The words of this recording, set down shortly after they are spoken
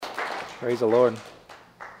Praise the Lord.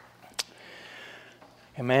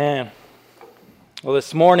 Amen. Well,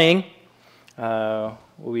 this morning, we'll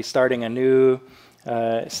be starting a new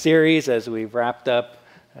series as we've wrapped up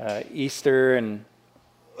Easter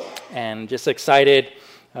and just excited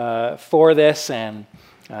for this and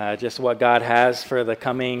just what God has for the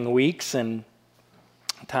coming weeks and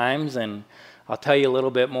times. And I'll tell you a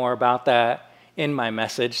little bit more about that in my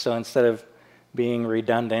message. So instead of being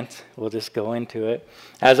redundant, we'll just go into it.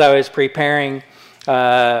 As I was preparing,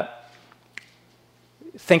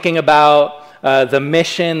 thinking about the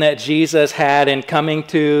mission that Jesus had in coming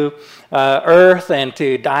to earth and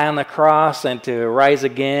to die on the cross and to rise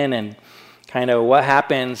again and kind of what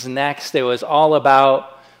happens next, it was all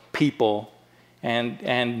about people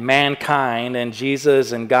and mankind and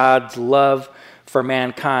Jesus and God's love for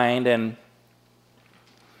mankind. And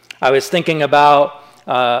I was thinking about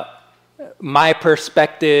my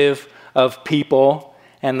perspective of people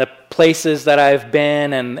and the places that I've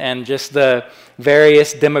been and just the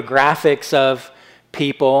various demographics of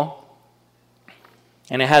people.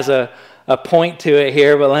 And it has a point to it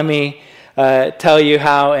here, but let me tell you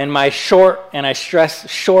how in my short, and I stress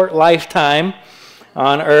short lifetime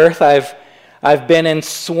on earth, I've been in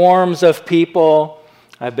swarms of people.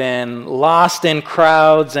 I've been lost in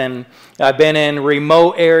crowds, and I've been in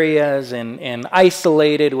remote areas and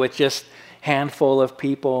isolated with just handful of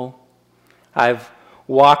people. I've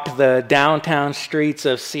walked the downtown streets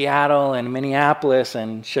of Seattle and Minneapolis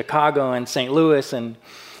and Chicago and St. Louis and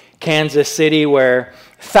Kansas City, where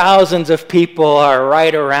thousands of people are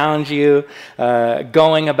right around you,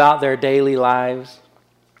 going about their daily lives.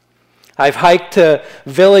 I've hiked to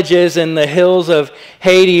villages in the hills of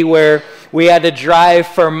Haiti where we had to drive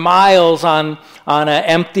for miles on an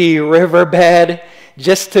empty riverbed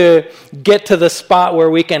just to get to the spot where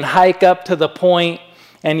we can hike up to the point,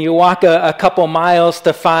 and you walk a couple miles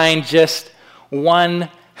to find just one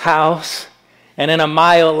house, and then a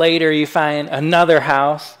mile later you find another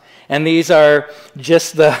house, and these are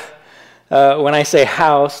just the, when I say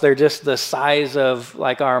house, they're just the size of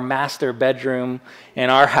like our master bedroom in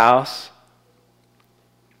our house.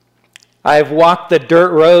 I've walked the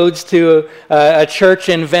dirt roads to a church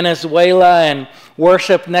in Venezuela and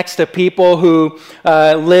worshiped next to people who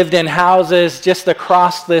lived in houses just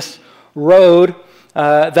across this road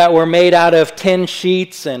that were made out of tin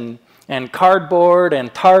sheets and cardboard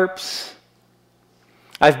and tarps.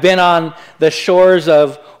 I've been on the shores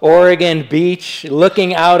of Oregon Beach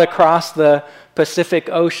looking out across the Pacific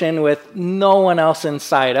Ocean with no one else in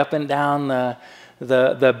sight up and down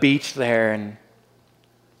the beach there. And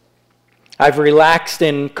I've relaxed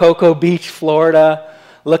in Cocoa Beach, Florida,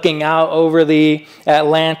 looking out over the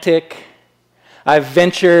Atlantic. I've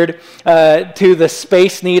ventured to the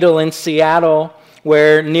Space Needle in Seattle,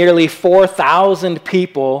 where nearly 4,000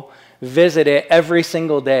 people visit it every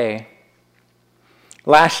single day.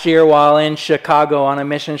 Last year, while in Chicago on a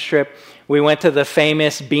mission trip, we went to the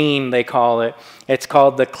famous bean, they call it. It's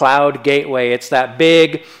called the Cloud Gateway. It's that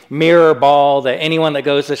big mirror ball that anyone that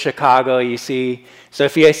goes to Chicago, you see. So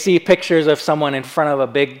if you see pictures of someone in front of a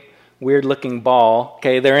big, weird-looking ball,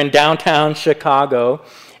 okay, they're in downtown Chicago,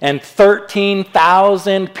 and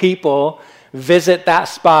 13,000 people visit that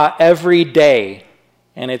spot every day.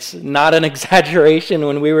 And it's not an exaggeration.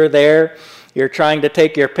 When we were there, you're trying to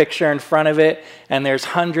take your picture in front of it, and there's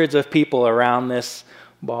hundreds of people around this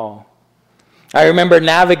ball. I remember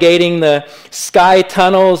navigating the sky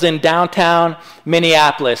tunnels in downtown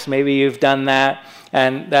Minneapolis. Maybe you've done that.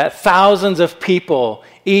 And that thousands of people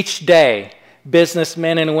each day,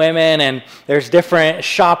 businessmen and women, and there's different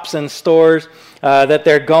shops and stores that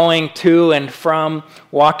they're going to and from,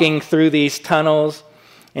 walking through these tunnels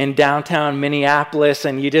in downtown Minneapolis.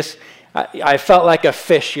 And I felt like a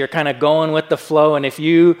fish. You're kind of going with the flow, and if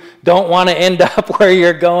you don't want to end up where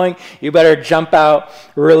you're going, you better jump out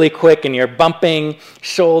really quick, and you're bumping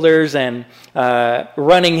shoulders and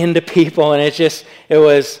running into people, and it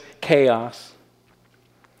was chaos.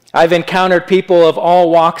 I've encountered people of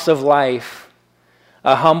all walks of life.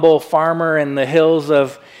 A humble farmer in the hills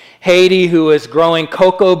of Haiti who was growing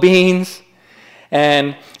cocoa beans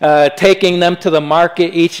and taking them to the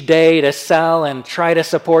market each day to sell and try to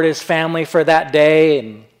support his family for that day.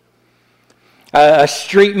 And a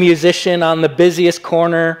street musician on the busiest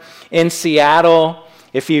corner in Seattle.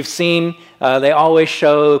 If you've seen, they always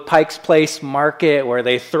show Pike's Place Market where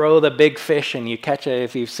they throw the big fish and you catch it.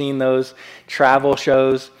 If you've seen those travel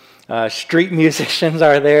shows, street musicians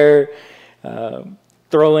are there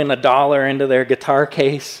throwing $1 into their guitar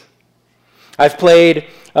case. I've played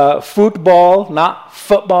football, not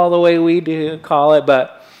football the way we do call it,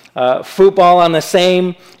 but football on the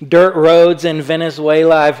same dirt roads in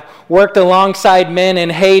Venezuela. I've worked alongside men in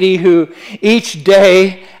Haiti who each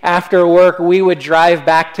day after work we would drive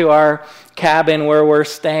back to our cabin where we're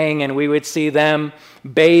staying, and we would see them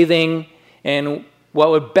bathing in what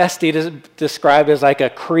would best be described as like a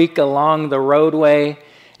creek along the roadway,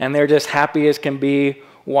 and they're just happy as can be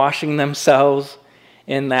washing themselves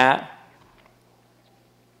in that.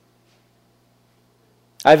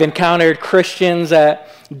 I've encountered Christians at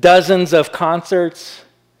dozens of concerts,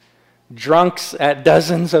 drunks at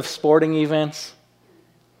dozens of sporting events,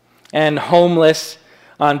 and homeless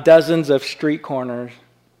on dozens of street corners.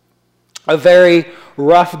 A very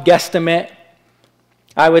rough guesstimate,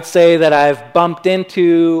 I would say that I've bumped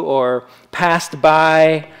into or passed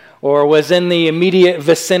by or was in the immediate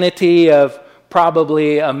vicinity of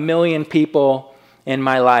probably 1 million people in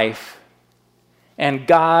my life. And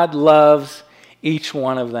God loves each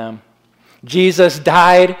one of them. Jesus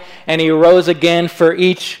died and he rose again for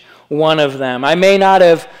each one of them. I may not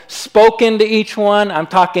have spoken to each one. I'm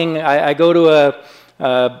talking, I go to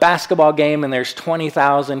a basketball game and there's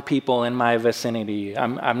 20,000 people in my vicinity.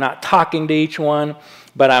 I'm not talking to each one,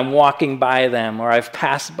 but I'm walking by them, or I've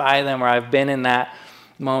passed by them, or I've been in that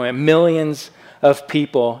moment. Millions of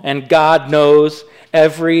people, and God knows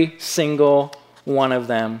every single one of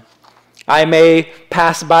them. I may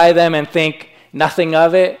pass by them and think nothing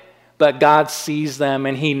of it, but God sees them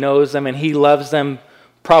and he knows them and he loves them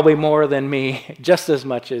probably more than me, just as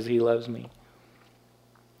much as he loves me.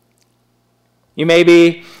 You may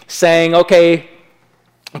be saying, okay,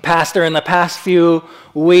 Pastor, in the past few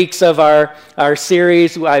weeks of our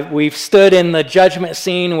series, we've stood in the judgment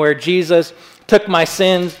scene where Jesus took my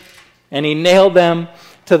sins and he nailed them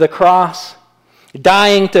to the cross,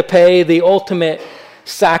 dying to pay the ultimate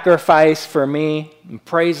sacrifice for me. And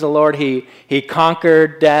praise the Lord, he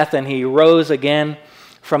conquered death and he rose again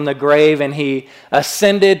from the grave and he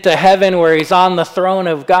ascended to heaven where he's on the throne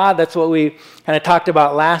of God. That's what we kind of talked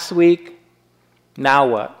about last week. Now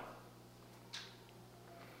what?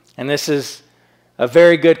 And this is a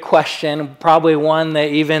very good question, probably one that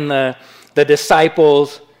even the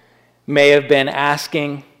disciples may have been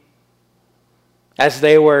asking as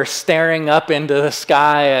they were staring up into the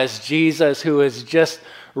sky as Jesus, who has just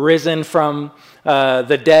risen from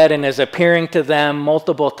the dead and is appearing to them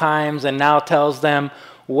multiple times and now tells them,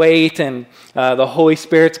 wait, and the Holy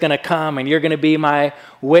Spirit's going to come and you're going to be my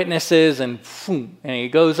witnesses, and he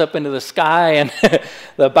goes up into the sky. And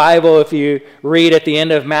the Bible, if you read at the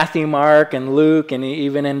end of Matthew, Mark, and Luke, and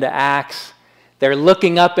even into Acts, they're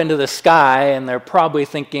looking up into the sky and they're probably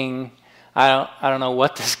thinking, I don't know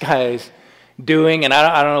what this guy is doing, and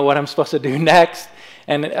I don't know what I'm supposed to do next.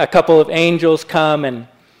 And a couple of angels come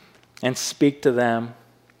and speak to them.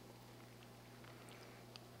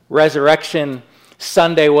 Resurrection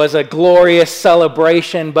Sunday was a glorious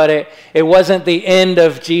celebration, but it wasn't the end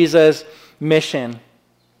of Jesus' mission.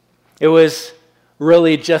 It was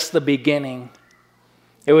really just the beginning.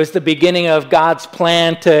 It was the beginning of God's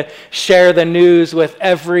plan to share the news with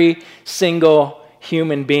every single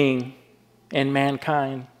human being in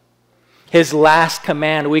mankind. His last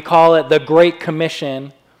command, we call it the Great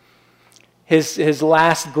Commission. His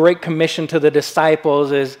last Great Commission to the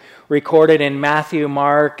disciples is recorded in Matthew,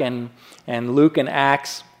 Mark, and Luke and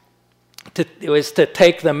Acts. It was to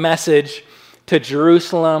take the message to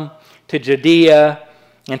Jerusalem, to Judea,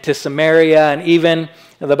 and to Samaria, and even,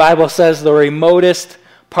 the Bible says, the remotest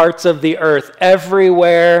parts of the earth.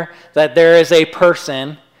 Everywhere that there is a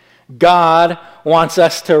person, God wants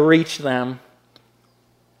us to reach them.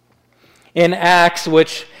 In Acts, we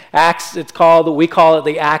call it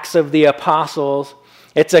the Acts of the Apostles.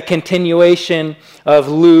 It's a continuation of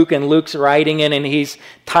Luke, and Luke's writing it, and he's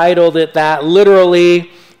titled it that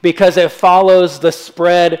literally because it follows the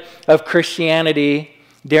spread of Christianity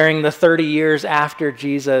during the 30 years after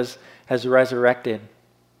Jesus has resurrected.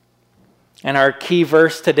 And our key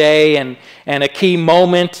verse today and a key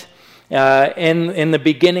moment in the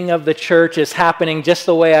beginning of the church is happening just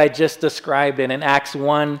the way I just described it in Acts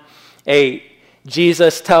 1:8.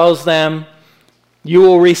 Jesus tells them, you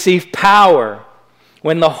will receive power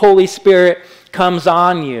when the Holy Spirit comes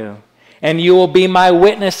on you, and you will be my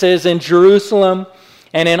witnesses in Jerusalem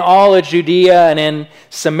and in all of Judea and in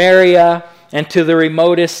Samaria and to the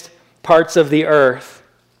remotest parts of the earth.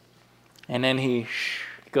 And then he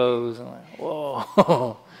goes, and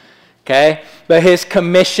whoa, okay? But his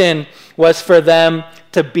commission was for them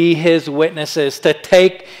to be his witnesses, to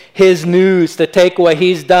take his news, to take what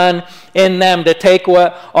he's done in them, to take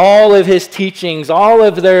what all of his teachings, all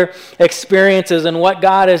of their experiences and what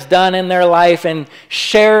God has done in their life and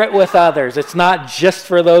share it with others. It's not just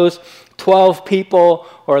for those 12 people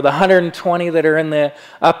or the 120 that are in the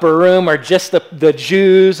upper room or just the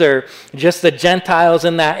Jews or just the Gentiles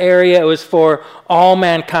in that area. It was for all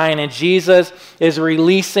mankind, and Jesus is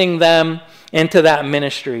releasing them into that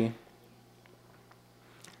ministry.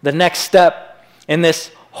 The next step in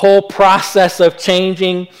this whole process of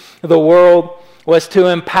changing the world was to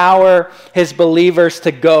empower his believers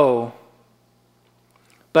to go.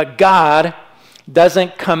 But God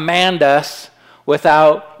doesn't command us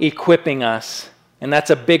without equipping us. And that's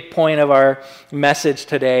a big point of our message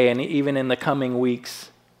today and even in the coming weeks.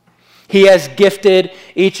 He has gifted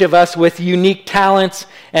each of us with unique talents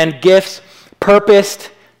and gifts purposed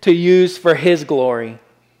to use for his glory.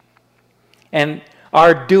 And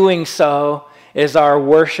our doing so is our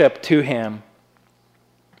worship to him.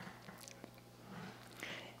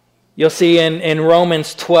 You'll see in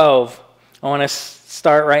Romans 12, I want to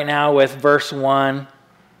start right now with verse 1.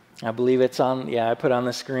 I believe it's on, I put on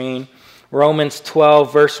the screen. Romans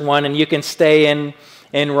 12, verse 1, and you can stay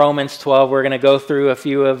in Romans 12. We're going to go through a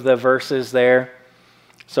few of the verses there.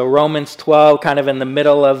 So Romans 12, kind of in the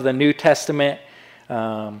middle of the New Testament,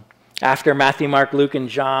 after Matthew, Mark, Luke, and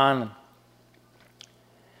John.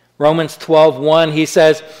 Romans 12:1, he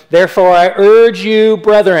says, "Therefore I urge you,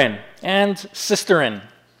 brethren," and sisterin.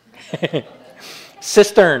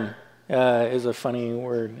 Cistern is a funny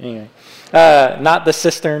word. Anyway, not the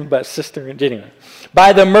cistern, but cistern. Anyway,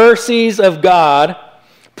 "by the mercies of God,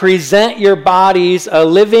 present your bodies a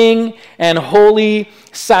living and holy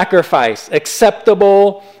sacrifice,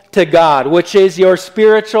 acceptable to God, which is your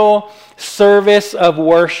spiritual service of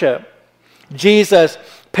worship." Jesus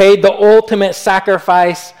paid the ultimate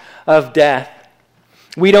sacrifice of death.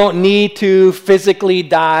 We don't need to physically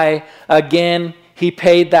die again. He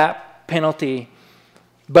paid that penalty.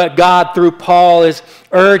 But God, through Paul, is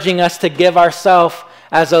urging us to give ourselves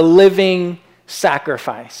as a living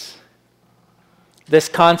sacrifice. This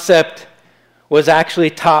concept was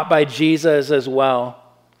actually taught by Jesus as well.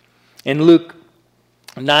 In Luke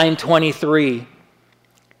 9:23,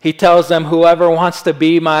 he tells them, "Whoever wants to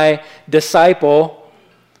be my disciple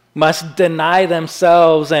must deny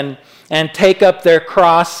themselves and take up their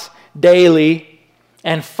cross daily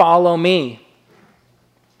and follow me."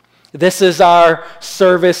 This is our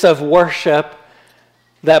service of worship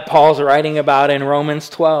that Paul's writing about in Romans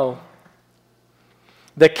 12.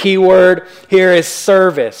 The key word here is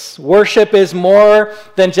service. Worship is more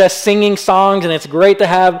than just singing songs, and it's great to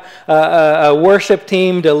have a worship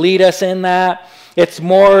team to lead us in that. It's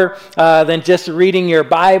more than just reading your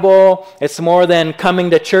Bible. It's more than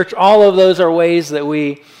coming to church. All of those are ways that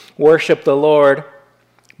we worship the Lord,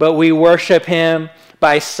 but we worship him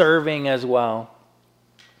by serving as well.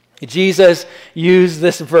 Jesus used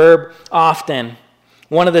this verb often.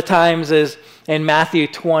 One of the times is in Matthew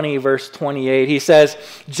 20, verse 28. He says,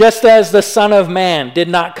 "Just as the Son of Man did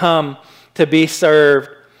not come to be served,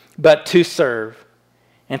 but to serve,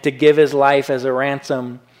 and to give his life as a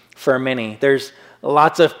ransom for many." There's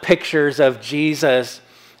lots of pictures of Jesus,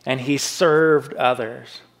 and he served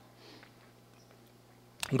others.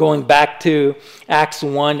 Going back to Acts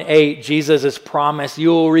 1:8, Jesus is promised,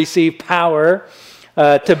 "You will receive power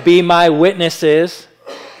to be my witnesses."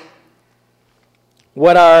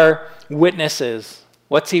 What are witnesses?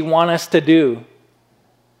 What's he want us to do?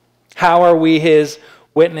 How are we his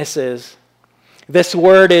witnesses? This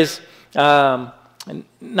word is not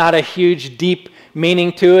a huge, deep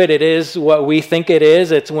meaning to it. It is what we think it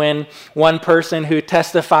is. It's when one person who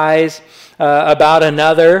testifies about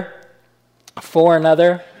another, for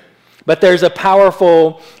another. But there's a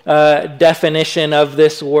powerful definition of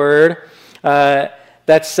this word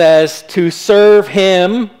that says to serve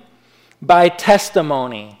him by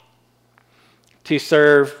testimony. To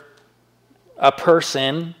serve a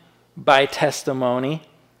person by testimony.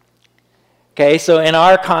 Okay, so in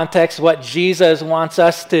our context, what Jesus wants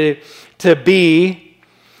us to be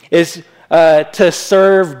is to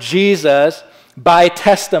serve Jesus by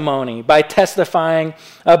testimony, by testifying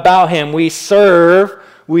about him. We serve,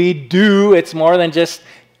 we do. It's more than just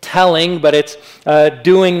telling, but it's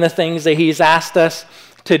doing the things that he's asked us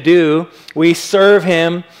to do. We serve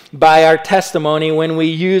him by our testimony when we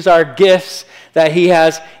use our gifts that he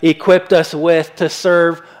has equipped us with to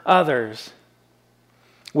serve others.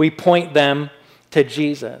 We point them to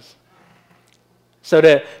Jesus. So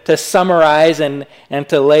to summarize and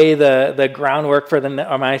to lay the groundwork for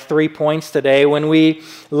my 3 points today, when we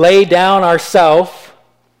lay down ourself,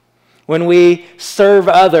 when we serve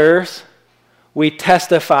others, we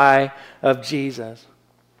testify of Jesus.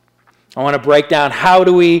 I want to break down, how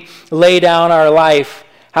do we lay down our life?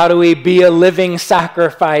 How do we be a living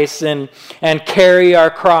sacrifice and carry our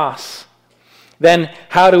cross? then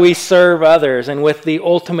how do we serve others? And with the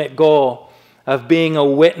ultimate goal of being a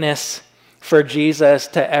witness for Jesus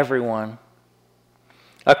to everyone.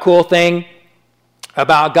 A cool thing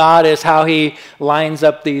about God is how he lines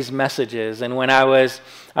up these messages. And when I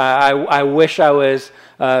wish I was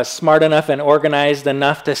smart enough and organized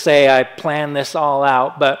enough to say I planned this all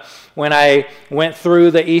out. But when I went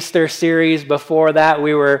through the Easter series before that,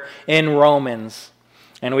 we were in Romans.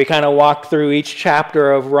 And we kind of walked through each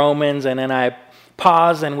chapter of Romans, and then I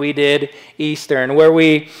paused and we did Easter. And where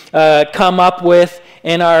we come up with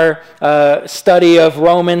in our study of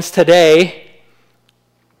Romans today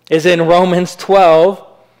is in Romans 12,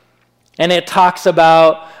 and it talks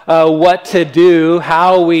about what to do,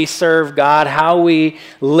 how we serve God, how we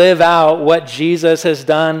live out what Jesus has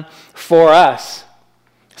done for us.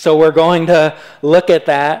 So we're going to look at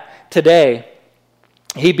that today.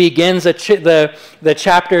 He begins the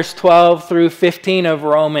chapters 12 through 15 of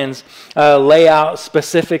Romans lay out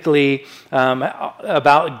specifically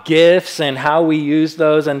about gifts and how we use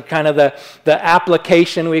those, and kind of the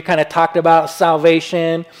application. We kind of talked about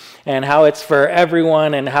salvation and how it's for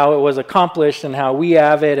everyone and how it was accomplished and how we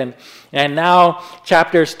have it. And now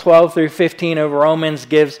chapters 12 through 15 of Romans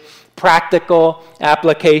gives practical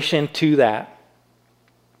application to that.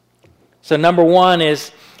 So number one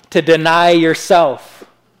is to deny yourself.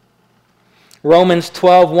 Romans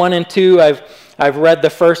 12, 1 and 2, I've read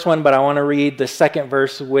the first one, but I want to read the second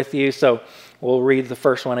verse with you, so we'll read the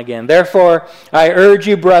first one again. Therefore, I urge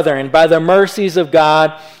you, brethren, by the mercies of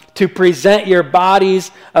God, to present your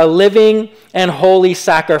bodies a living and holy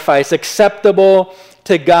sacrifice, acceptable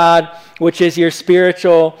to God, which is your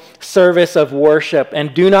spiritual service of worship.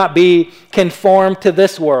 And do not be conformed to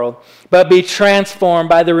this world, but be transformed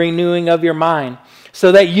by the renewing of your mind,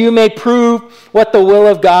 so that you may prove what the will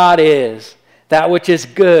of God is, that which is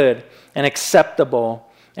good and acceptable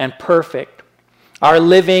and perfect. Our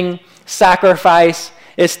living sacrifice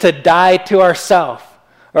is to die to ourselves,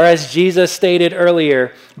 or as Jesus stated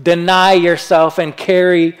earlier, deny yourself and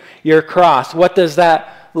carry your cross. What does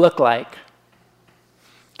that look like?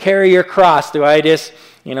 Carry your cross. Do I just,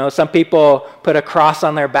 some people put a cross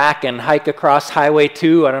on their back and hike across Highway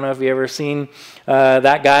 2. I don't know if you've ever seen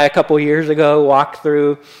that guy a couple years ago walk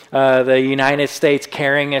through the United States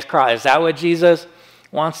carrying his cross. Is that what Jesus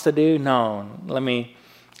wants to do? No. Let me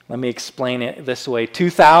explain it this way.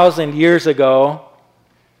 2,000 years ago,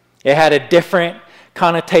 it had a different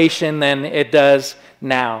connotation than it does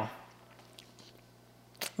now.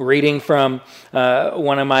 Reading from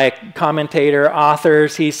one of my commentator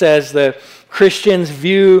authors, he says the Christians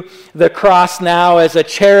view the cross now as a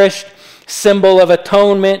cherished symbol of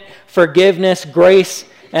atonement, forgiveness, grace,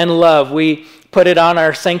 and love. We put it on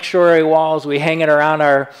our sanctuary walls, we hang it around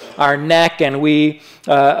our neck, and we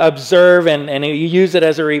observe and use it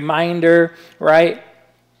as a reminder, right?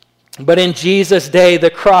 But in Jesus' day, the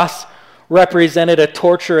cross represented a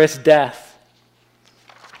torturous death.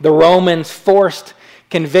 The Romans forced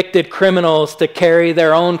convicted criminals to carry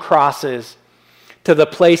their own crosses to the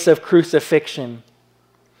place of crucifixion.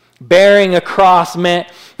 Bearing a cross meant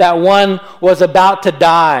that one was about to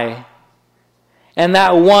die, and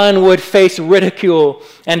that one would face ridicule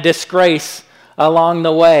and disgrace along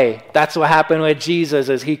the way. That's what happened with Jesus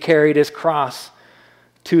as he carried his cross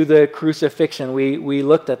to the crucifixion. We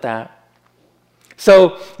looked at that.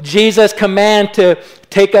 So Jesus' command to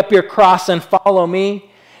take up your cross and follow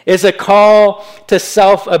me is a call to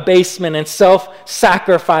self-abasement and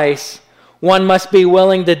self-sacrifice. One must be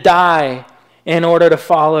willing to die in order to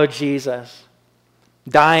follow Jesus.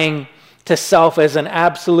 Dying to self is an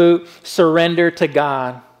absolute surrender to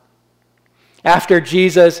God. After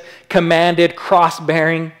Jesus commanded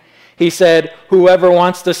cross-bearing, he said, whoever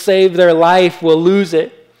wants to save their life will lose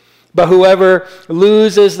it, but whoever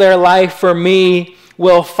loses their life for me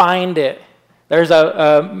will find it. There's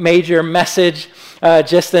a major message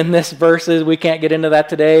just in this verses. We can't get into that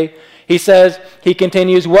today. He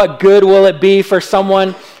continues, what good will it be for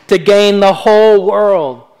someone to gain the whole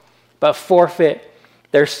world but forfeit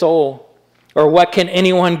their soul? Or what can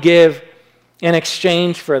anyone give in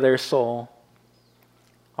exchange for their soul?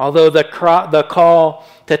 Although the call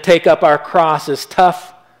to take up our cross is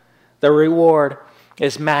tough, the reward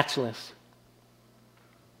is matchless.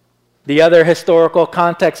 The other historical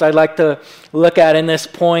context I'd like to look at in this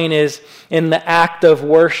point is in the act of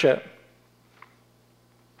worship.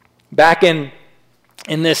 Back in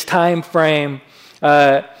this time frame,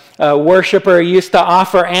 a worshiper used to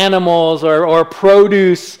offer animals or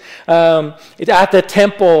produce at the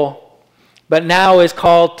temple, but now is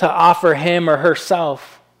called to offer him or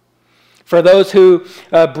herself. For those who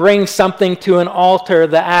bring something to an altar,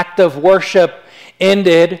 the act of worship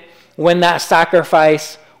ended when that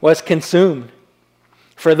sacrifice was consumed.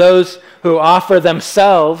 For those who offer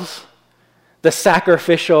themselves, the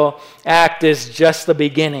sacrificial act is just the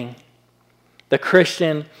beginning. The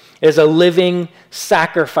Christian is a living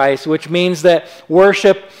sacrifice, which means that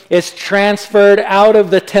worship is transferred out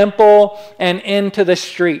of the temple and into the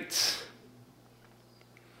streets.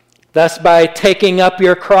 Thus, by taking up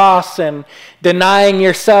your cross and denying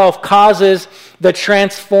yourself causes the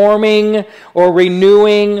transforming or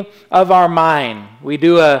renewing of our mind. We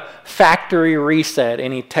do a factory reset.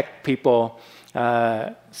 Any tech people,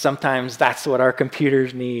 sometimes that's what our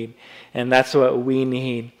computers need, and that's what we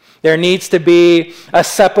need. There needs to be a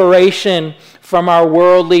separation from our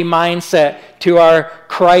worldly mindset to our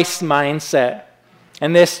Christ mindset.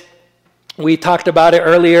 And this, we talked about it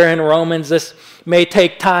earlier in Romans, this may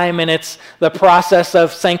take time, and it's the process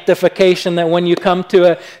of sanctification that when you come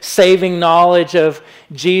to a saving knowledge of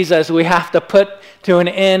Jesus, we have to put to an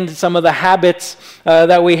end some of the habits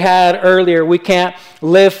that we had earlier. We can't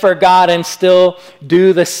live for God and still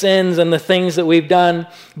do the sins and the things that we've done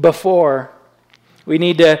before. We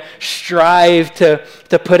need to strive to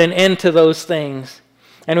put an end to those things.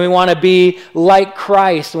 And we want to be like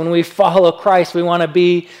Christ. When we follow Christ, we want to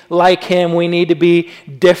be like Him. We need to be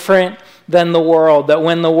different than the world. That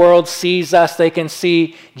when the world sees us, they can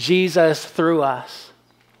see Jesus through us.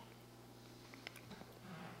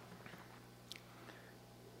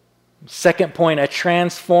 Second point, a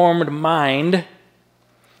transformed mind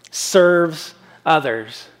serves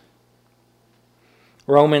others.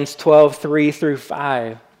 Romans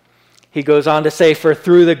 12:3-5. He goes on to say, "For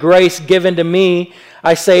through the grace given to me,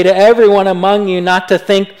 I say to everyone among you not to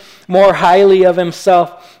think more highly of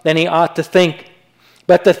himself than he ought to think,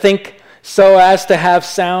 but to think so as to have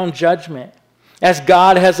sound judgment, as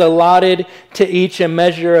God has allotted to each a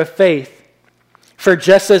measure of faith. For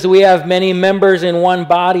just as we have many members in one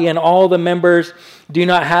body, and all the members do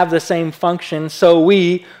not have the same function, so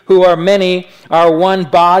we, who are many, are one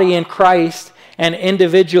body in Christ, and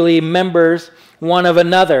individually members one of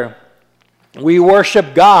another. We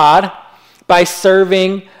worship God by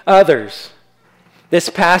serving others." This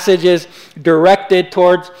passage is directed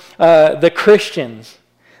towards the Christians.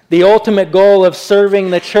 The ultimate goal of serving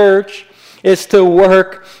the church is to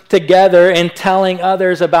work together in telling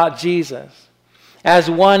others about Jesus. As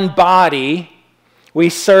one body, we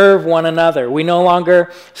serve one another. We no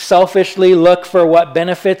longer selfishly look for what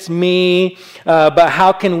benefits me, but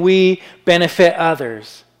how can we benefit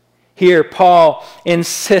others? Here, Paul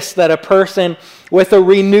insists that a person with a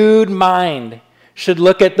renewed mind should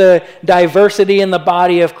look at the diversity in the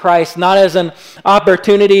body of Christ, not as an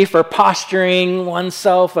opportunity for posturing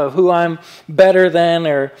oneself of who I'm better than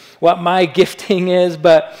or what my gifting is,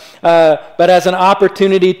 but as an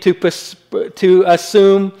opportunity to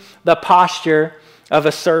assume the posture of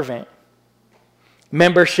a servant.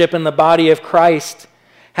 Membership in the body of Christ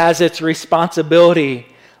has its responsibility,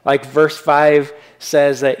 like verse 5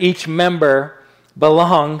 says, that each member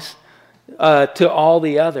belongs to all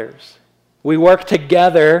the others. We work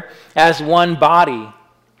together as one body,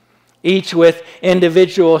 each with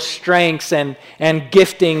individual strengths and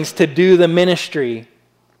giftings to do the ministry.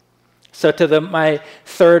 So my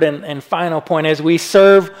third and final point is, we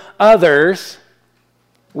serve others,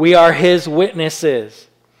 we are His witnesses.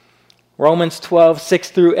 Romans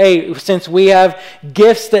 12:6-8, since we have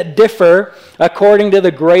gifts that differ according to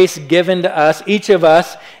the grace given to us, each of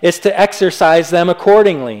us is to exercise them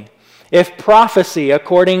accordingly. If prophecy,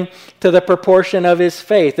 according to the proportion of his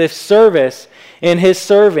faith. If service, in his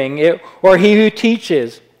serving. Or he who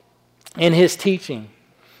teaches, in his teaching.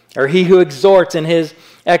 Or he who exhorts, in his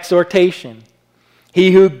exhortation.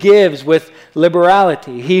 He who gives with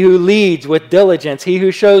liberality. He who leads with diligence. He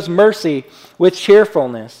who shows mercy with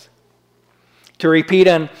cheerfulness. To repeat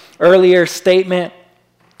an earlier statement,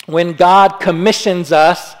 when God commissions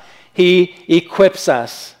us, He equips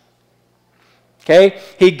us. Okay?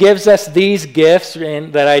 He gives us these gifts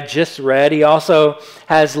that I just read. He also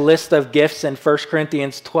has a list of gifts in 1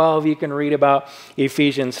 Corinthians 12. You can read about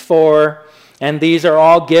Ephesians 4. And these are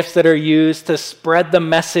all gifts that are used to spread the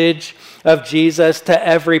message of Jesus to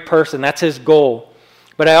every person. That's His goal.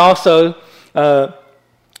 But I also,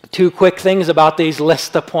 two quick things about these lists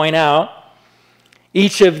to point out.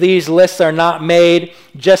 Each of these lists are not made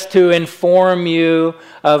just to inform you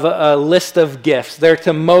of a list of gifts. They're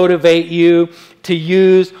to motivate you to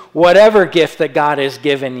use whatever gift that God has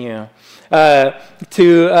given you,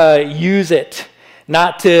 to use it,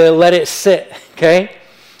 not to let it sit, okay?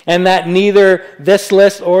 And that neither this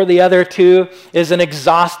list or the other two is an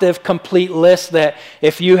exhaustive, complete list, that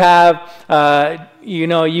if you have,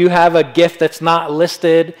 you have a gift that's not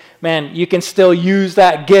listed, man, you can still use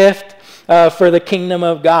that gift for the kingdom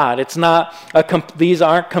of God. It's not these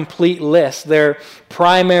aren't complete lists. Their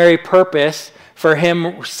primary purpose for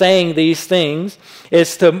him saying these things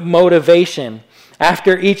is to motivation.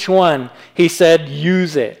 After each one, he said,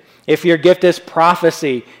 use it. If your gift is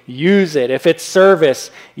prophecy, use it. If it's service,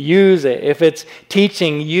 use it. If it's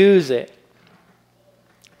teaching, use it.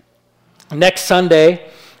 Next Sunday,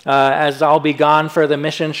 as I'll be gone for the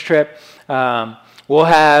missions trip, we'll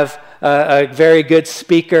have a very good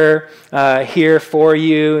speaker here for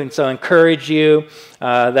you, and so encourage you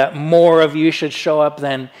that more of you should show up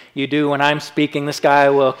than you do when I'm speaking. This guy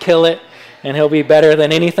will kill it, and he'll be better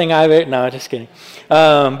than anything I've ever... No, just kidding.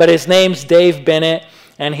 But his name's Dave Bennett,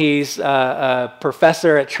 and he's a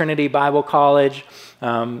professor at Trinity Bible College.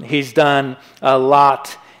 He's done a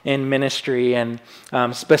lot in ministry, and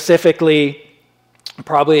specifically,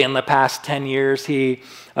 probably in the past 10 years, he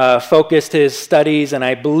focused his studies, and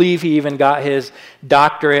I believe he even got his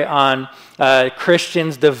doctorate on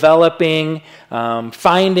Christians developing,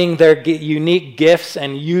 finding their unique gifts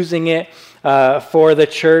and using it for the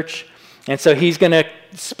church. And so he's going to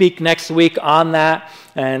speak next week on that,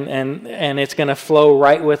 and it's going to flow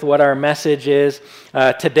right with what our message is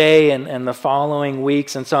today and the following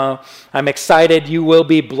weeks. And so I'm excited. You will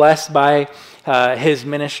be blessed by his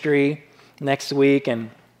ministry next week. And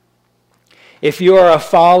if you are a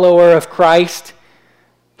follower of Christ,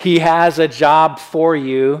 he has a job for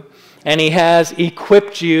you, and he has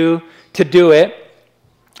equipped you to do it.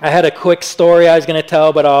 I had a quick story I was going to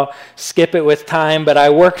tell, but I'll skip it with time. But I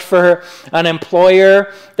worked for an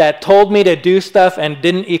employer that told me to do stuff and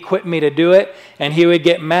didn't equip me to do it, and he would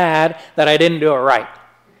get mad that I didn't do it right.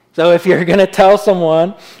 So if you're going to tell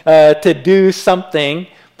someone to do something,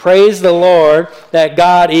 praise the Lord that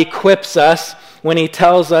God equips us when he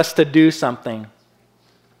tells us to do something.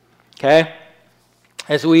 Okay?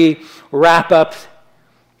 As we wrap up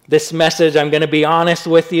this message, I'm going to be honest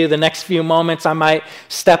with you. The next few moments, I might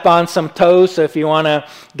step on some toes. So if you want to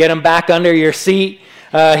get them back under your seat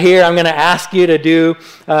here, I'm going to ask you to do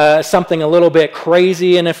something a little bit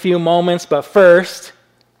crazy in a few moments. But first,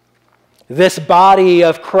 this body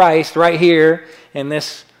of Christ right here in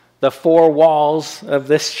the four walls of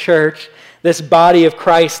this church, this body of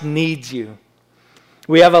Christ needs you.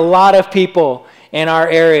 We have a lot of people in our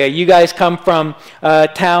area. You guys come from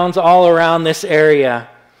towns all around this area,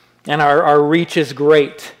 and our reach is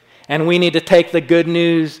great. And we need to take the good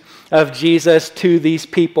news of Jesus to these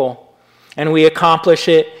people. And we accomplish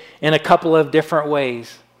it in a couple of different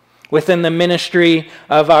ways. Within the ministry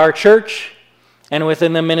of our church, and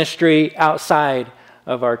within the ministry outside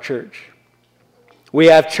of our church. We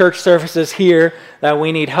have church services here that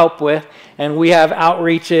we need help with, and we have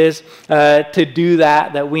outreaches to do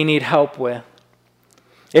that we need help with.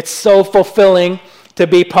 It's so fulfilling to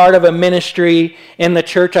be part of a ministry in the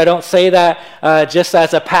church. I don't say that just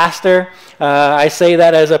as a pastor. I say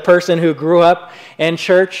that as a person who grew up in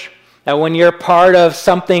church, that when you're part of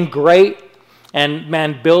something great, and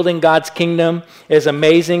man, building God's kingdom is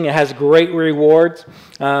amazing. It has great rewards.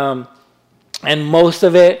 And most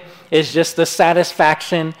of it is just the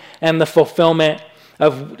satisfaction and the fulfillment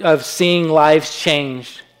of seeing lives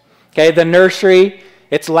changed. Okay, the nursery,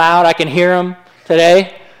 it's loud. I can hear them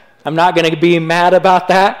today. I'm not going to be mad about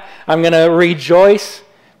that. I'm going to rejoice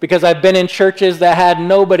because I've been in churches that had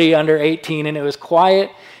nobody under 18 and it was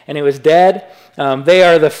quiet and it was dead. They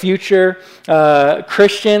are the future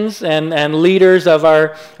Christians and leaders of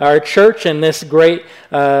our church and this great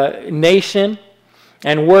nation.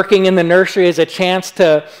 And working in the nursery is a chance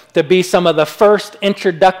to be some of the first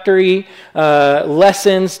introductory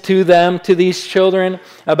lessons to them, to these children,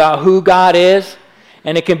 about who God is.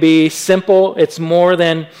 And it can be simple. It's more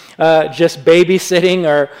than just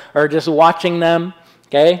babysitting or just watching them.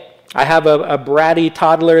 Okay? I have a bratty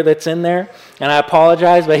toddler that's in there, and I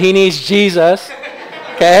apologize, but he needs Jesus.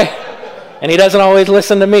 Okay? And he doesn't always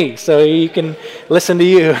listen to me, so he can listen to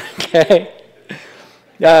you. Okay?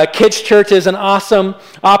 Kids Church is an awesome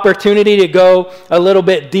opportunity to go a little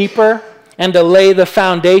bit deeper and to lay the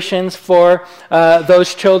foundations for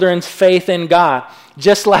those children's faith in God.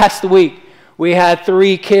 Just last week, we had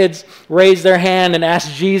 3 kids raise their hand and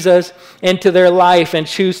ask Jesus into their life and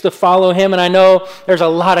choose to follow him. And I know there's a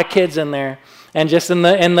lot of kids in there. And just in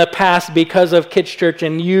the past, because of Kids Church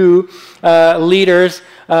and you leaders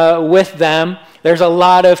with them, there's a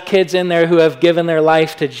lot of kids in there who have given their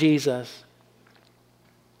life to Jesus.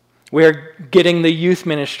 We're getting the youth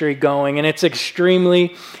ministry going, and it's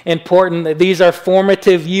extremely important that these are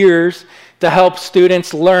formative years to help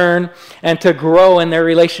students learn and to grow in their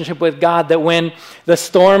relationship with God, that when the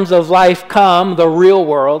storms of life come, the real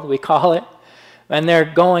world, we call it, and they're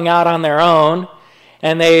going out on their own,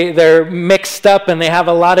 and they're mixed up and they have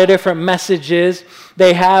a lot of different messages,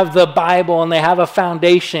 they have the Bible and they have a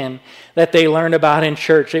foundation that they learned about in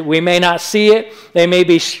church. We may not see it, they may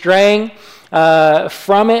be straying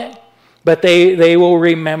from it, but they will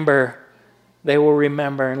remember. They will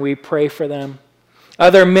remember, and we pray for them.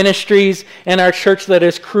 Other ministries in our church that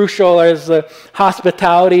is crucial is the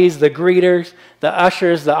hospitalities, the greeters, the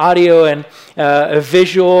ushers, the audio and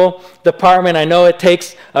visual department. I know it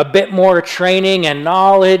takes a bit more training and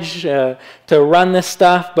knowledge to run this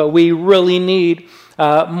stuff, but we really need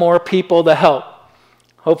more people to help.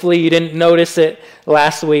 Hopefully you didn't notice it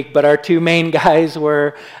last week, but our two main guys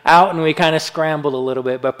were out and we kind of scrambled a little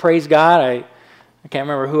bit. But praise God, I can't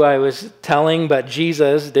remember who I was telling, but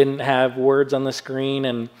Jesus didn't have words on the screen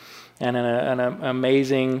and an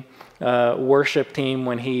amazing worship team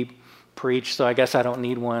when he preached, so I guess I don't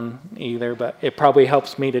need one either, but it probably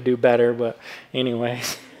helps me to do better, but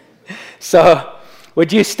anyways. So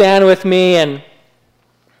would you stand with me, and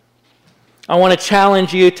I want to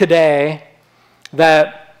challenge you today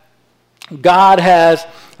that God has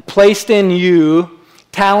placed in you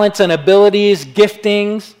talents and abilities,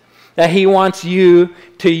 giftings that he wants you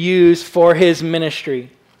to use for his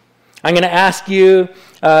ministry. I'm going to ask you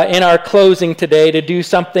in our closing today to do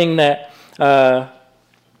something that's going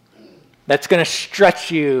to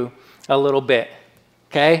stretch you a little bit,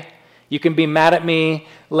 okay? You can be mad at me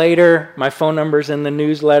later. My phone number's in the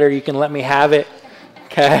newsletter. You can let me have it,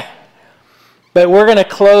 okay? But we're going to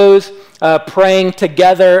close praying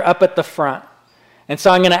together up at the front. And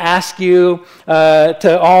so I'm going to ask you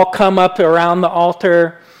to all come up around the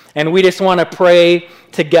altar, and we just want to pray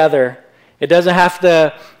together. It doesn't have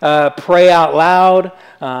to pray out loud.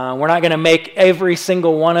 We're not going to make every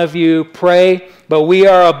single one of you pray, but we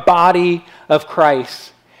are a body of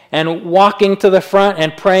Christ. And walking to the front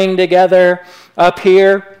and praying together up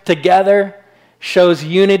here together shows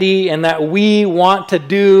unity, and that we want to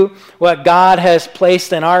do what God has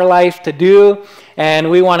placed in our life to do, and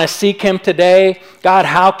we want to seek him today. God,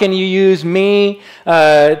 how can you use me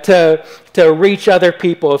to reach other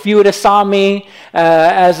people? If you would have saw me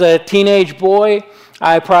as a teenage boy,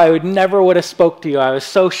 I probably never would have spoke to you. I was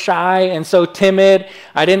so shy and so timid.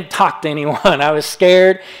 I didn't talk to anyone. I was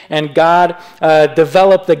scared, and God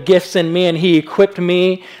developed the gifts in me, and he equipped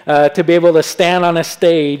me to be able to stand on a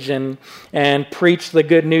stage and preach the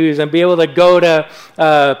good news and be able to go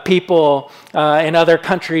to people in other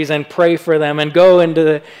countries and pray for them and go into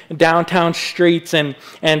the downtown streets and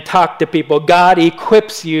talk to people. God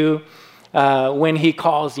equips you when he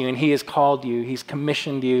calls you, and he has called you. He's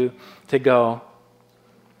commissioned you to go.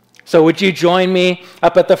 So would you join me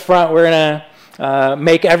up at the front? We're going to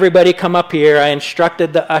make everybody come up here. I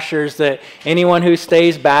instructed the ushers that anyone who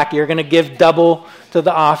stays back, you're going to give double to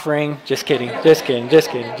the offering. Just kidding, just kidding, just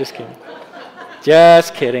kidding, just kidding.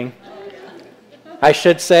 Just kidding. I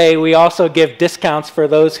should say we also give discounts for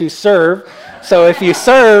those who serve. So if you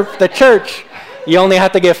serve the church, you only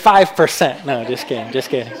have to give 5%. No, just kidding, just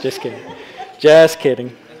kidding, just kidding. Just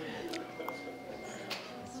kidding.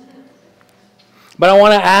 But I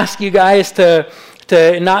want to ask you guys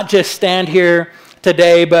to not just stand here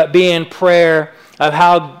today, but be in prayer of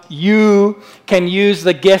how you can use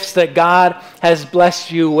the gifts that God has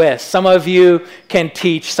blessed you with. Some of you can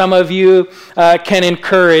teach. Some of you can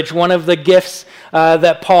encourage. One of the gifts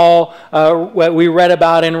that Paul, what we read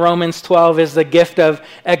about in Romans 12, is the gift of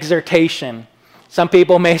exhortation. Some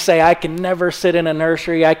people may say, I can never sit in a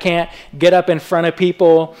nursery. I can't get up in front of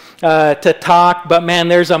people to talk. But man,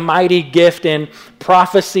 there's a mighty gift in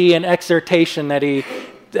prophecy and exhortation that he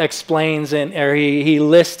explains or he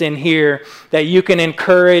lists in here, that you can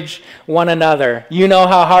encourage one another. You know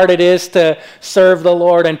how hard it is to serve the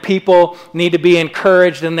Lord, and people need to be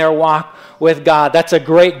encouraged in their walk with God. That's a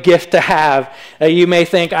great gift to have. You may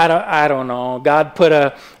think, I don't know, God put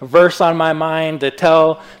a verse on my mind to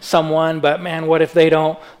tell someone, but man, what if they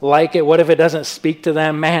don't like it? What if it doesn't speak to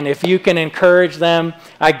them? Man, if you can encourage them,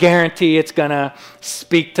 I guarantee it's going to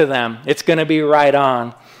speak to them. It's going to be right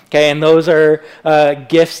on. Okay, and those are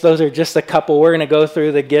gifts. Those are just a couple. We're going to go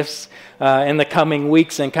through the gifts in the coming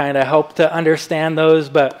weeks and kind of help to understand those,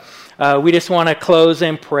 but we just want to close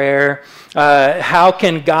in prayer. How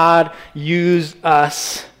can God use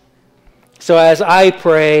us? So as I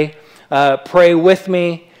pray, pray with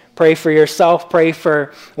me, pray for yourself, pray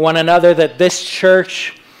for one another, that this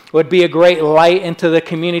church would be a great light into the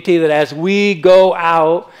community, that as we go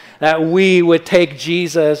out that we would take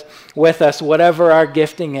Jesus with us, whatever our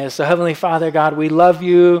gifting is. So Heavenly Father, God, we love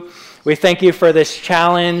you. We thank you for this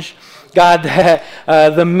challenge. God,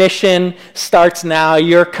 the mission starts now.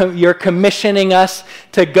 You're commissioning us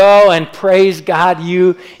to go, and praise God,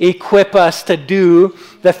 you equip us to do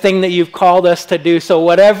the thing that you've called us to do. So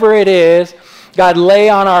whatever it is, God, lay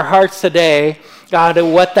on our hearts today, God,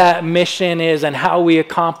 what that mission is and how we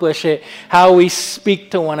accomplish it, how we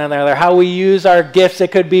speak to one another, how we use our gifts.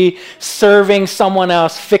 It could be serving someone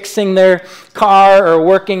else, fixing their car or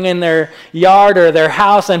working in their yard or their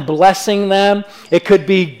house and blessing them. It could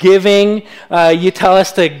be giving. You tell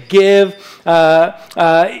us to give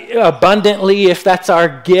abundantly if that's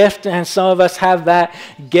our gift, and some of us have that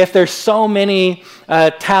gift. There's so many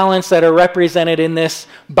talents that are represented in this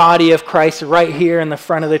body of Christ right here in the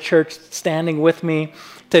front of the church standing with me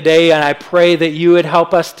today, and I pray that you would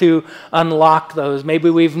help us to unlock those. Maybe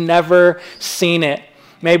we've never seen it.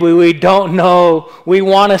 Maybe we don't know. We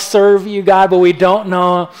want to serve you, God, but we don't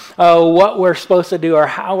know what we're supposed to do or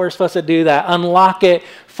how we're supposed to do that. Unlock it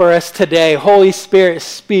for us today. Holy Spirit,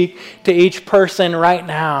 speak to each person right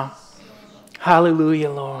now.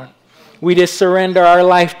 Hallelujah, Lord. We just surrender our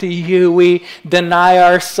life to you. We deny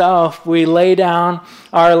ourselves. We lay down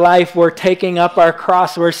our life. We're taking up our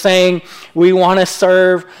cross. We're saying we want to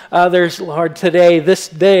serve others, Lord, today, this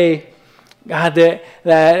day. God,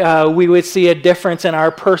 that we would see a difference in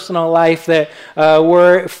our personal life, that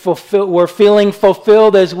we're feeling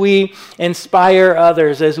fulfilled as we inspire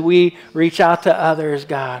others, as we reach out to others,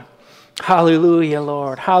 God. Hallelujah,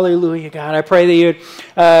 Lord. Hallelujah, God. I pray that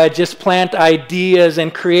you'd just plant ideas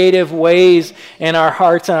and creative ways in our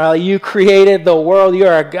hearts. And you created the world.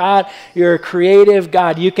 You're a God. You're a creative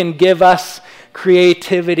God. You can give us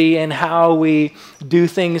creativity in how we do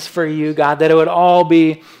things for you, God, that it would all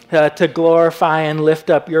be to glorify and lift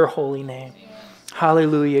up your holy name.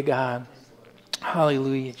 Hallelujah, God.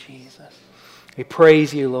 Hallelujah, Jesus. We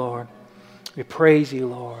praise you, Lord. We praise you,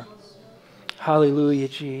 Lord. Hallelujah,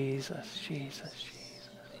 Jesus, Jesus,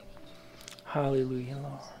 Jesus. Hallelujah,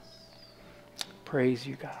 Lord. Praise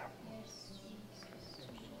you, God.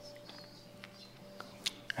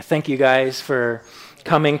 I thank you guys for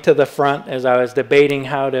coming to the front as I was debating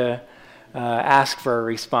how to ask for a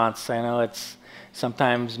response. I know it's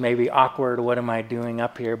sometimes maybe awkward, what am I doing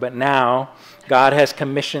up here? But now God has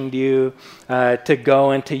commissioned you to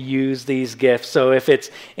go and to use these gifts. So if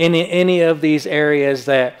it's in any of these areas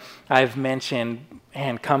that I've mentioned,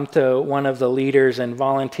 and come to one of the leaders and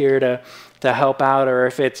volunteer to help out, or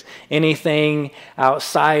if it's anything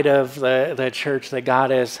outside of the church that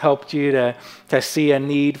God has helped you to see a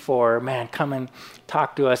need for, man, come and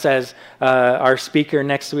talk to us. As our speaker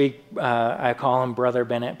next week, I call him Brother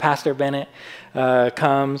Bennett, Pastor Bennett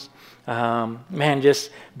comes. Man,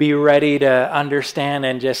 just be ready to understand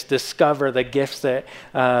and just discover the gifts that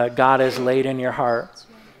God has laid in your heart.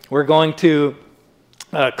 We're going to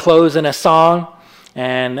close in a song,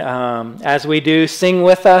 and as we do, sing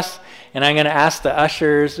with us. And I'm going to ask the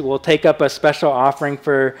ushers, we'll take up a special offering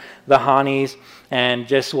for the Hanis, and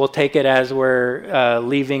just we'll take it as we're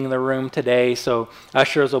leaving the room today. So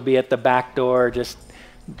ushers will be at the back door. Just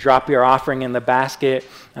drop your offering in the basket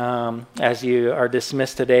as you are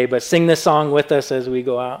dismissed today. But sing this song with us as we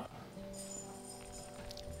go out.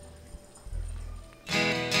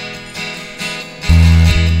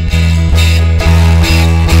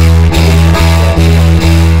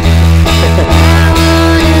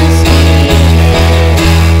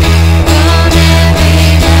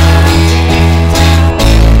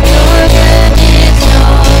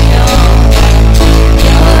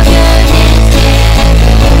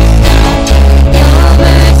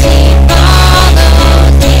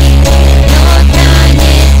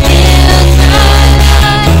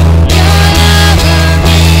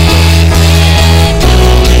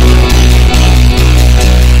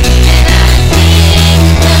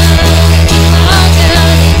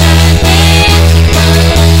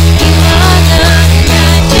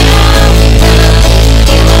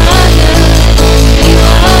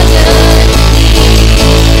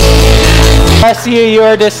 Bless you. You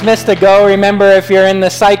are dismissed to go. Remember, if you're in the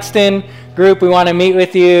Sykeston group, we want to meet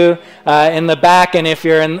with you in the back. And if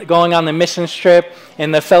you're going on the missions trip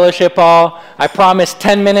in the fellowship hall, I promise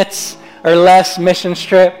 10 minutes or less missions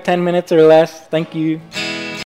trip, 10 minutes or less. Thank you.